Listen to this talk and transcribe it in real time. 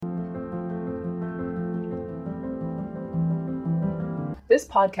This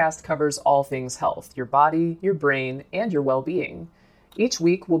podcast covers all things health, your body, your brain, and your well-being. Each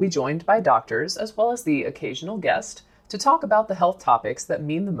week, we'll be joined by doctors, as well as the occasional guest, to talk about the health topics that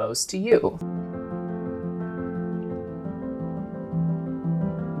mean the most to you.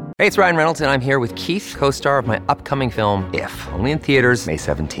 Hey, it's Ryan Reynolds, and I'm here with Keith, co-star of my upcoming film, If, only in theaters May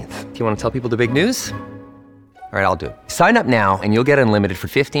 17th. Do you want to tell people the big news? All right, I'll do it. Sign up now and you'll get unlimited for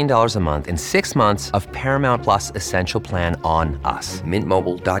 $15 a month and 6 months of Paramount Plus Essential Plan on us.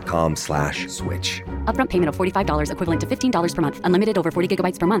 MintMobile.com/switch. Upfront payment of $45 equivalent to $15 per month. Unlimited over 40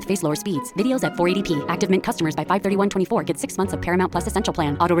 gigabytes per month. Face lower speeds. Videos at 480p. Active Mint customers by 531.24 get 6 months of Paramount Plus Essential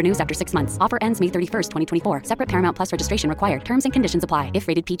Plan. Auto renews after 6 months. Offer ends May 31st, 2024. Separate Paramount Plus registration required. Terms and conditions apply if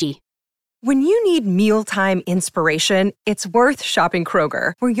rated PG. When you need mealtime inspiration, it's worth shopping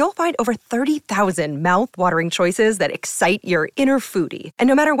Kroger, where you'll find over 30,000 mouth-watering choices that excite your inner foodie. And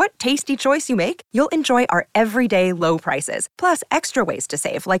no matter what tasty choice you make, you'll enjoy our everyday low prices, plus extra ways to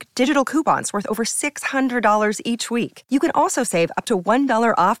save, like digital coupons worth over $600 each week. You can also save up to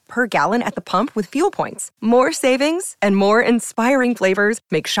 $1 off per gallon at the pump with fuel points. More savings and more inspiring flavors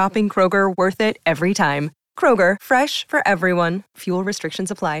make shopping Kroger worth it every time. Kroger, fresh for everyone. Fuel restrictions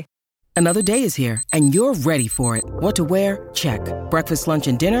apply. Another day is here, and you're ready for it. What to wear? Check. Breakfast, lunch,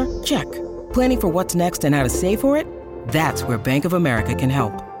 and dinner? Check. Planning for what's next and how to save for it? That's where Bank of America can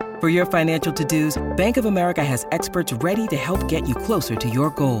help. For your financial to-dos, Bank of America has experts ready to help get you closer to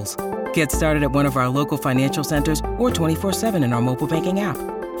your goals. Get started at one of our local financial centers or 24/7 in our mobile banking app.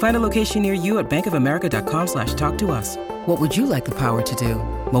 Find a location near you at bankofamerica.com/talktous. What would you like the power to do?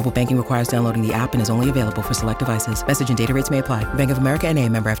 Mobile banking requires downloading the app and is only available for select devices. Message and data rates may apply. Bank of America N.A.,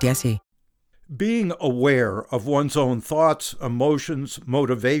 member FDIC. Being aware of one's own thoughts, emotions,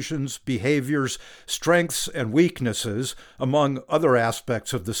 motivations, behaviors, strengths, and weaknesses, among other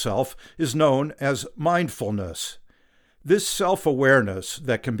aspects of the self, is known as mindfulness. This self-awareness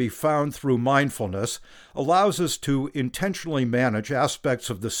that can be found through mindfulness allows us to intentionally manage aspects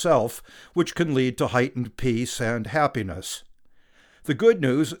of the self which can lead to heightened peace and happiness. The good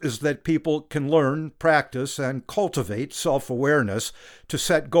news is that people can learn, practice, and cultivate self-awareness to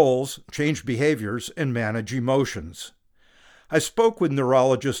set goals, change behaviors, and manage emotions. I spoke with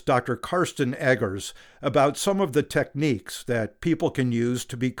neurologist Dr. Karsten Eggers about some of the techniques that people can use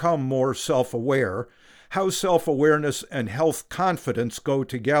to become more self-aware, how self-awareness and health confidence go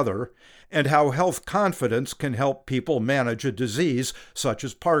together, and how health confidence can help people manage a disease such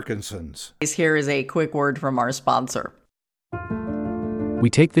as Parkinson's. Here is a quick word from our sponsor. We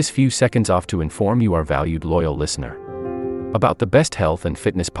take this few seconds off to inform you, our valued loyal listener, about the best health and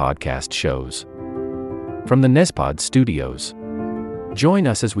fitness podcast shows from the Nezpod studios. Join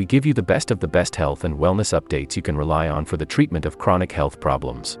us as we give you the best of the best health and wellness updates you can rely on for the treatment of chronic health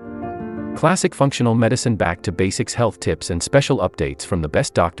problems. Classic functional medicine back to basics health tips and special updates from the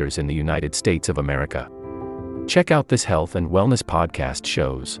best doctors in the United States of America. Check out this health and wellness podcast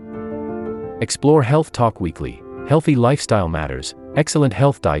shows. Explore Health Talk Weekly, Healthy Lifestyle Matters, Excellent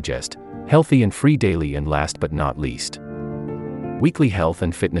Health Digest, Healthy and Free Daily, and last but not least, Weekly Health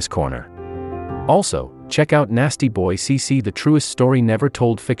and Fitness Corner. Also, check out Nasty Boy CC, the truest story never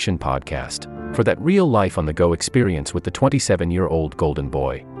told fiction podcast, for that real life on the go experience with the 27-year-old golden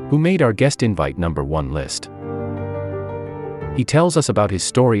boy who made our guest invite #1 list. He tells us about his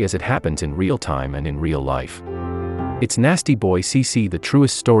story as it happens in real time and in real life. It's Nasty Boy CC, the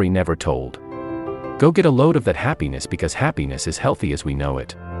truest story never told. Go get a load of that happiness, because happiness is healthy as we know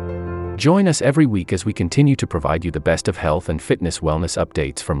it. Join us every week as we continue to provide you the best of health and fitness wellness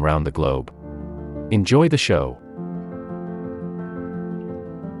updates from around the globe. Enjoy the show.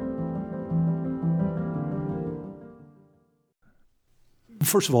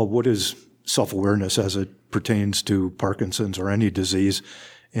 First of all, what is self-awareness as it pertains to Parkinson's or any disease,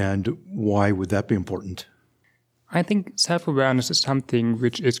 and why would that be important? I think self-awareness is something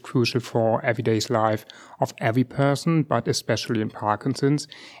which is crucial for everyday's life of every person, but especially in Parkinson's,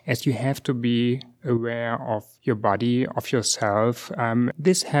 as you have to be aware of your body, of yourself.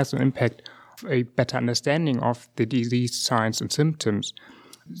 This has an impact of a better understanding of the disease signs and symptoms.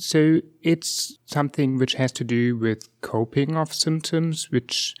 So it's something which has to do with coping of symptoms,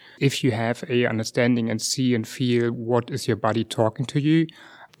 which if you have a understanding and see and feel what is your body talking to you,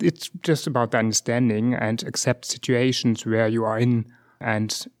 it's just about the understanding and accept situations where you are in.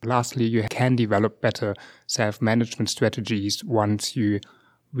 And lastly, you can develop better self-management strategies once you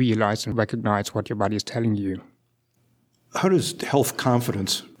realize and recognize what your body is telling you. How does health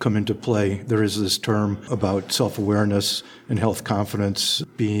confidence come into play? There is this term about self-awareness and health confidence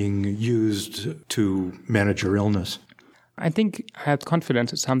being used to manage your illness. I think health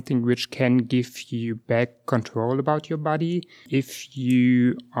confidence is something which can give you back control about your body. If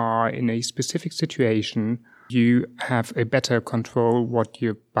you are in a specific situation, you have a better control what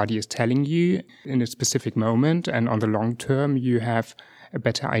your body is telling you in a specific moment. And on the long term, you have a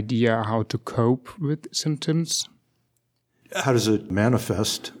better idea how to cope with symptoms. How does it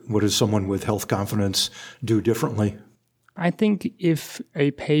manifest? What does someone with health confidence do differently? I think if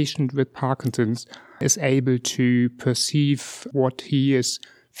a patient with Parkinson's is able to perceive what he is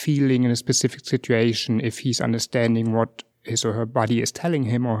feeling in a specific situation, if he's understanding what his or her body is telling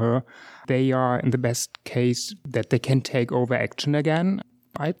him or her, they are in the best case that they can take over action again.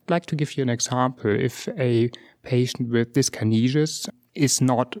 I'd like to give you an example. If a patient with dyskinesias is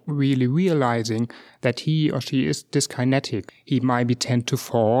not really realizing that he or she is dyskinetic, he might tend to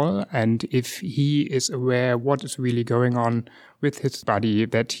fall. And if he is aware what is really going on with his body,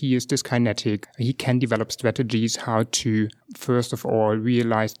 that he is dyskinetic, he can develop strategies how to, first of all,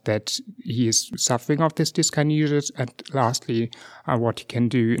 realize that he is suffering of this dyskinesias, and lastly, what he can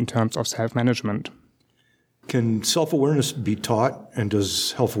do in terms of self-management. Can self-awareness be taught, and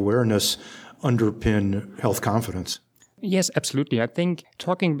does self-awareness underpin health confidence? Yes, absolutely. I think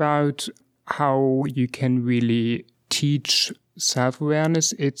talking about how you can really teach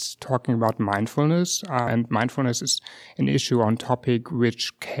self-awareness, it's talking about mindfulness. And mindfulness is an issue on topic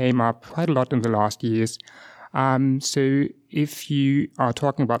which came up quite a lot in the last years. So if you are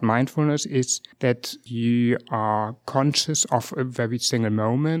talking about mindfulness, it's that you are conscious of a very single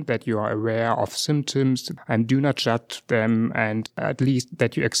moment, that you are aware of symptoms and do not judge them, and at least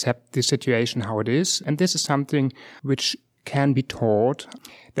that you accept the situation how it is. And this is something which can be taught.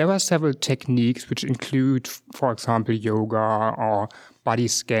 There are several techniques which include, for example, yoga or body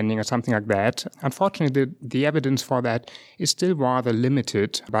scanning or something like that. Unfortunately, the evidence for that is still rather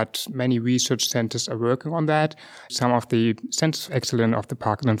limited, but many research centers are working on that. Some of the Centers of Excellence of the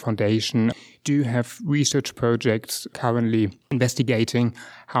Parkinson Foundation do have research projects currently investigating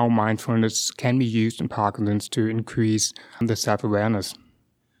how mindfulness can be used in Parkinson's to increase the self-awareness.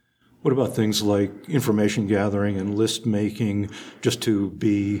 What about things like information gathering and list making, just to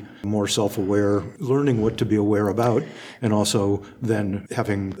be more self-aware, learning what to be aware about, and also then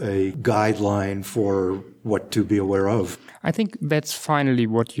having a guideline for what to be aware of? I think that's finally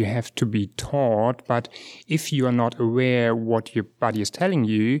what you have to be taught, but if you are not aware what your body is telling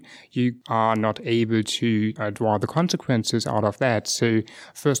you, you are not able to draw the consequences out of that. So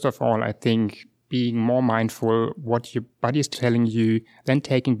first of all, I think being more mindful what your body is telling you, then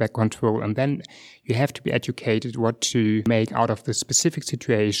taking back control, and then you have to be educated what to make out of the specific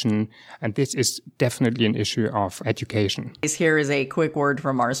situation, and this is definitely an issue of education. Here is a quick word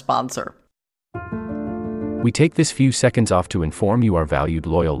from our sponsor. We take this few seconds off to inform you, our valued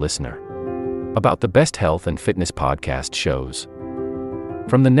loyal listener, about the best health and fitness podcast shows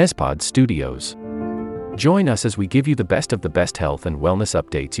from the NESPOD studios. Join us as we give you the best of the best health and wellness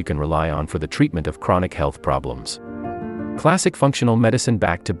updates you can rely on for the treatment of chronic health problems. Classic functional medicine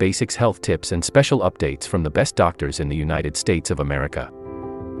back to basics health tips and special updates from the best doctors in the United States of America.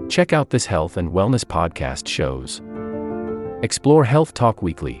 Check out this health and wellness podcast shows. Explore Health Talk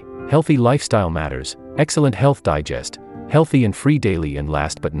Weekly, Healthy Lifestyle Matters, Excellent Health Digest, Healthy and Free Daily, and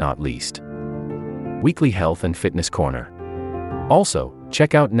last but not least, Weekly Health and Fitness Corner. Also,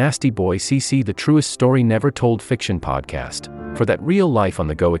 check out Nasty Boy CC, the truest story never told fiction podcast, for that real life on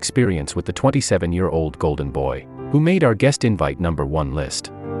the go experience with the 27-year-old golden boy, who made our guest invite #1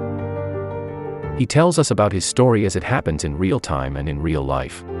 list. He tells us about his story as it happens in real time and in real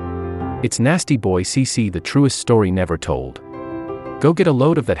life. It's Nasty Boy CC, the truest story never told. Go get a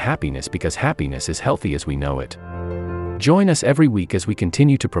load of that happiness, because happiness is healthy as we know it. Join us every week as we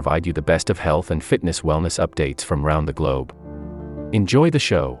continue to provide you the best of health and fitness wellness updates from around the globe. Enjoy the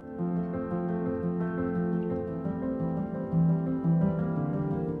show.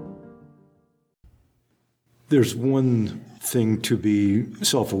 There's one thing to be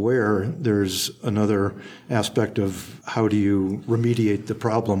self-aware. There's another aspect of how do you remediate the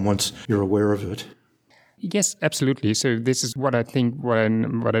problem once you're aware of it. Yes, absolutely. So this is what I think,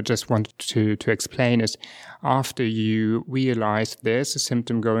 what I just wanted to explain is, after you realize there's a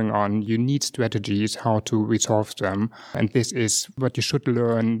symptom going on, you need strategies how to resolve them. And this is what you should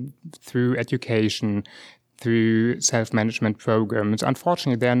learn through education, through self-management programs.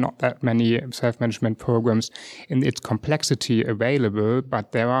 Unfortunately, there are not that many self-management programs in its complexity available,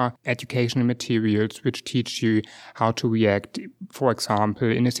 but there are educational materials which teach you how to react, for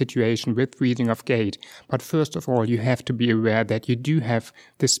example, in a situation with freezing of gait. But first of all, you have to be aware that you do have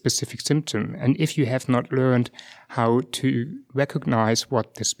this specific symptom. And if you have not learned how to recognize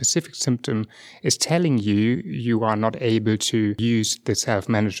what the specific symptom is telling you, you are not able to use the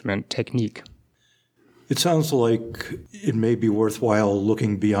self-management technique. It sounds like it may be worthwhile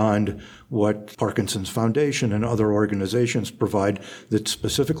looking beyond what Parkinson's Foundation and other organizations provide that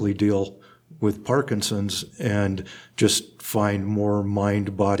specifically deal with Parkinson's and just find more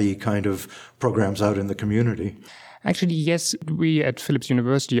mind-body kind of programs out in the community. Actually, yes, we at Philipps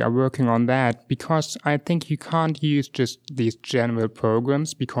University are working on that because I think you can't use just these general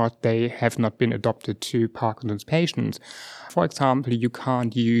programs because they have not been adopted to Parkinson's patients. For example, you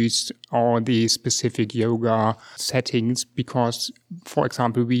can't use all the specific yoga settings because, for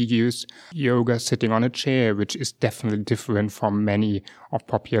example, we use yoga sitting on a chair, which is definitely different from many of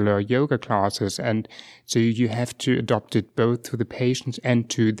popular yoga classes. And so you have to adopt it both to the patients and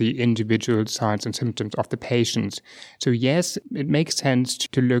to the individual signs and symptoms of the patients. So yes, it makes sense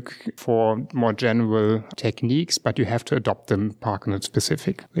to look for more general techniques, but you have to adopt them Parkinson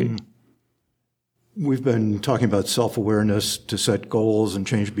specifically. Mm. We've been talking about self-awareness to set goals and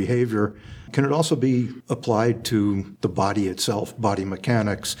change behavior. Can it also be applied to the body itself, body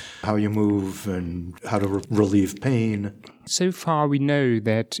mechanics, how you move and how to relieve pain? So far, we know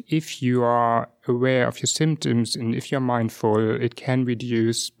that if you are aware of your symptoms and if you're mindful, it can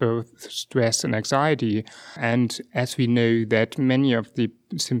reduce both stress and anxiety. And as we know that many of the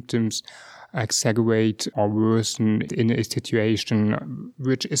symptoms exacerbate or worsen in a situation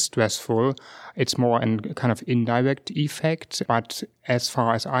which is stressful. It's more a kind of indirect effect, but as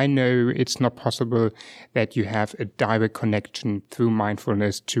far as I know, it's not possible that you have a direct connection through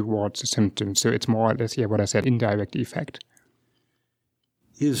mindfulness towards the symptoms. So it's more or less, what I said, indirect effect.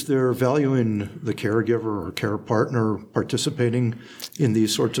 Is there value in the caregiver or care partner participating in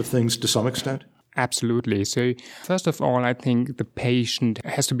these sorts of things to some extent? Absolutely. So first of all, I think the patient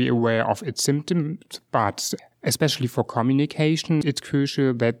has to be aware of its symptoms, but especially for communication, it's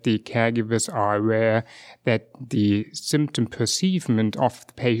crucial that the caregivers are aware that the symptom perceivement of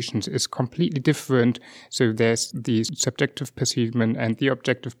the patient is completely different. So there's the subjective perceivement and the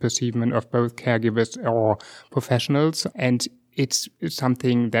objective perceivement of both caregivers or professionals. And it's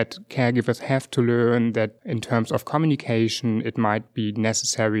something that caregivers have to learn, that in terms of communication, it might be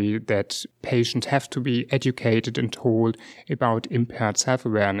necessary that patients have to be educated and told about impaired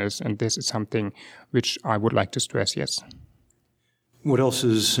self-awareness. And this is something which I would like to stress, yes. What else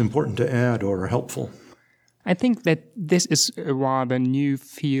is important to add or helpful? I think that this is a rather new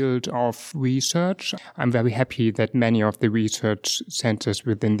field of research. I'm very happy that many of the research centers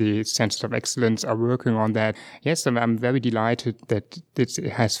within the Centers of Excellence are working on that. Yes, I'm very delighted that this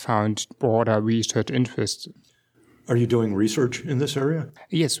has found broader research interest. Are you doing research in this area?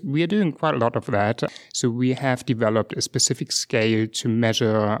 Yes, we are doing quite a lot of that. So we have developed a specific scale to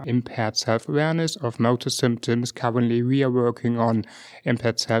measure impaired self-awareness of motor symptoms. Currently, we are working on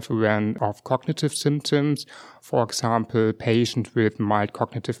impaired self-awareness of cognitive symptoms. For example, patients with mild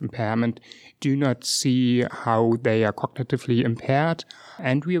cognitive impairment do not see how they are cognitively impaired.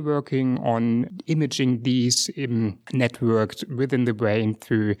 And we are working on imaging these networks within the brain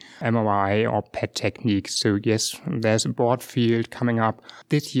through MRI or PET techniques. So yes, there's a broad field coming up.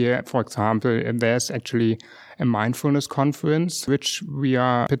 This year, for example, there's actually a mindfulness conference which we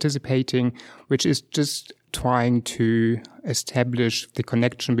are participating, which is just trying to establish the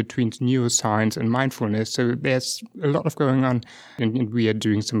connection between neuroscience and mindfulness. So there's a lot of going on, and we are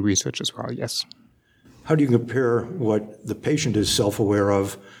doing some research as well, yes. How do you compare what the patient is self-aware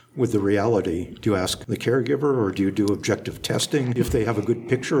of with the reality? Do you ask the caregiver or do you do objective testing if they have a good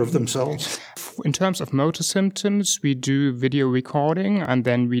picture of themselves? In terms of motor symptoms, we do video recording, and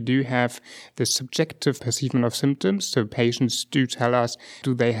then we do have the subjective perceivement of symptoms. So patients do tell us,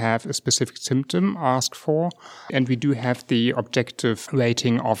 do they have a specific symptom asked for? And we do have the objective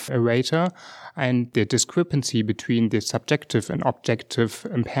rating of a rater. And the discrepancy between the subjective and objective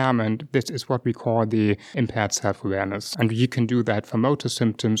impairment, this is what we call the impaired self-awareness. And you can do that for motor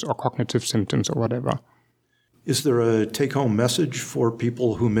symptoms or cognitive symptoms or whatever. Is there a take-home message for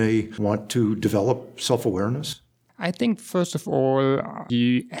people who may want to develop self-awareness? I think, first of all,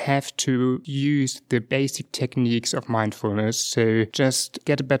 you have to use the basic techniques of mindfulness. So just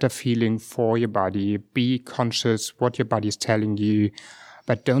get a better feeling for your body. Be conscious what your body is telling you.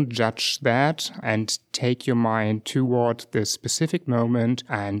 But don't judge that, and take your mind toward the specific moment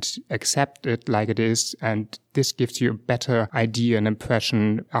and accept it like it is. And this gives you a better idea and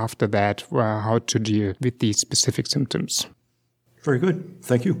impression after that how to deal with these specific symptoms. Very good.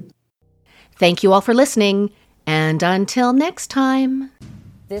 Thank you. Thank you all for listening. And until next time.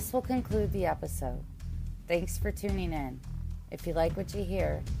 This will conclude the episode. Thanks for tuning in. If you like what you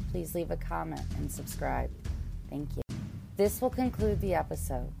hear, please leave a comment and subscribe. Thank you. This will conclude the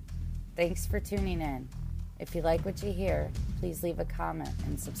episode. Thanks for tuning in. If you like what you hear, please leave a comment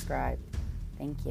and subscribe. Thank you.